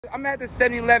I'm at the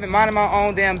 7-Eleven minding my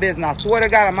own damn business. I swear to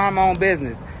God, I'm minding my own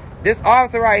business. This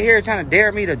officer right here trying to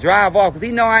dare me to drive off because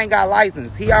he know I ain't got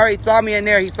license. He already saw me in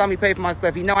there. He saw me pay for my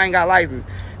stuff. He know I ain't got license.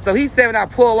 So he said when I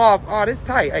pull off, oh, this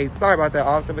tight. Hey, sorry about that,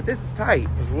 officer, but this is tight.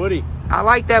 It's Woody. I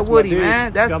like that Woody,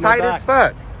 man. That's tight as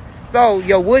fuck. So,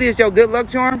 your Woody is your good luck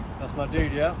charm? That's my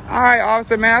dude, yeah. All right,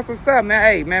 officer, man. That's what's up, man.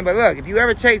 Hey, man, but look, if you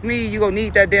ever chase me, you gonna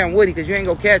need that damn Woody because you ain't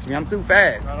gonna catch me. I'm too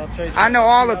fast. I know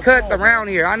all the cuts around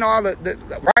here. I know all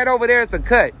the right over there is a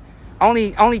cut.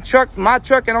 Only trucks, my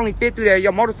truck can only fit through there.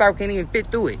 Your motorcycle can't even fit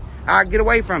through it. I'll get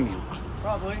away from you.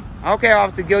 Probably. Okay,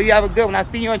 Officer Gil, you have a good one. I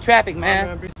see you in traffic,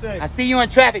 man. Be safe. I see you in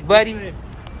traffic, buddy.